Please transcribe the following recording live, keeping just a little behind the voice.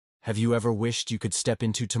Have you ever wished you could step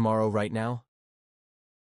into tomorrow right now?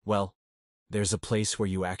 Well, there's a place where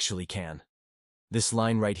you actually can. This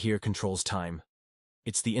line right here controls time.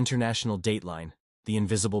 It's the international date line, the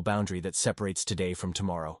invisible boundary that separates today from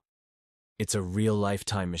tomorrow. It's a real-life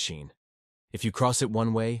time machine. If you cross it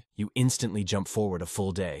one way, you instantly jump forward a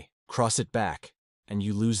full day. Cross it back, and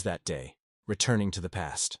you lose that day, returning to the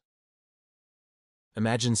past.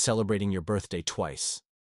 Imagine celebrating your birthday twice,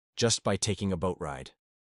 just by taking a boat ride.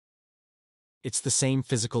 It's the same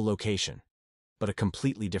physical location, but a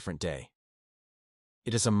completely different day.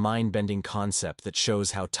 It is a mind-bending concept that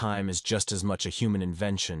shows how time is just as much a human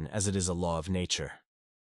invention as it is a law of nature.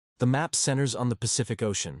 The map centers on the Pacific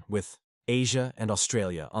Ocean, with Asia and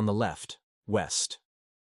Australia on the left, west.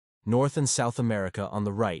 North and South America on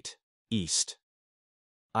the right, east.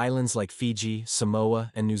 Islands like Fiji,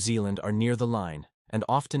 Samoa, and New Zealand are near the line and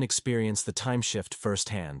often experience the time shift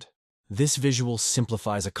firsthand. This visual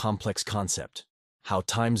simplifies a complex concept, how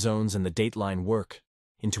time zones and the dateline work,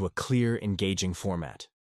 into a clear, engaging format.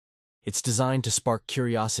 It's designed to spark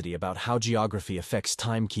curiosity about how geography affects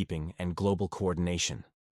timekeeping and global coordination.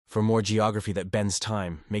 For more geography that bends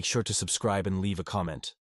time, make sure to subscribe and leave a comment.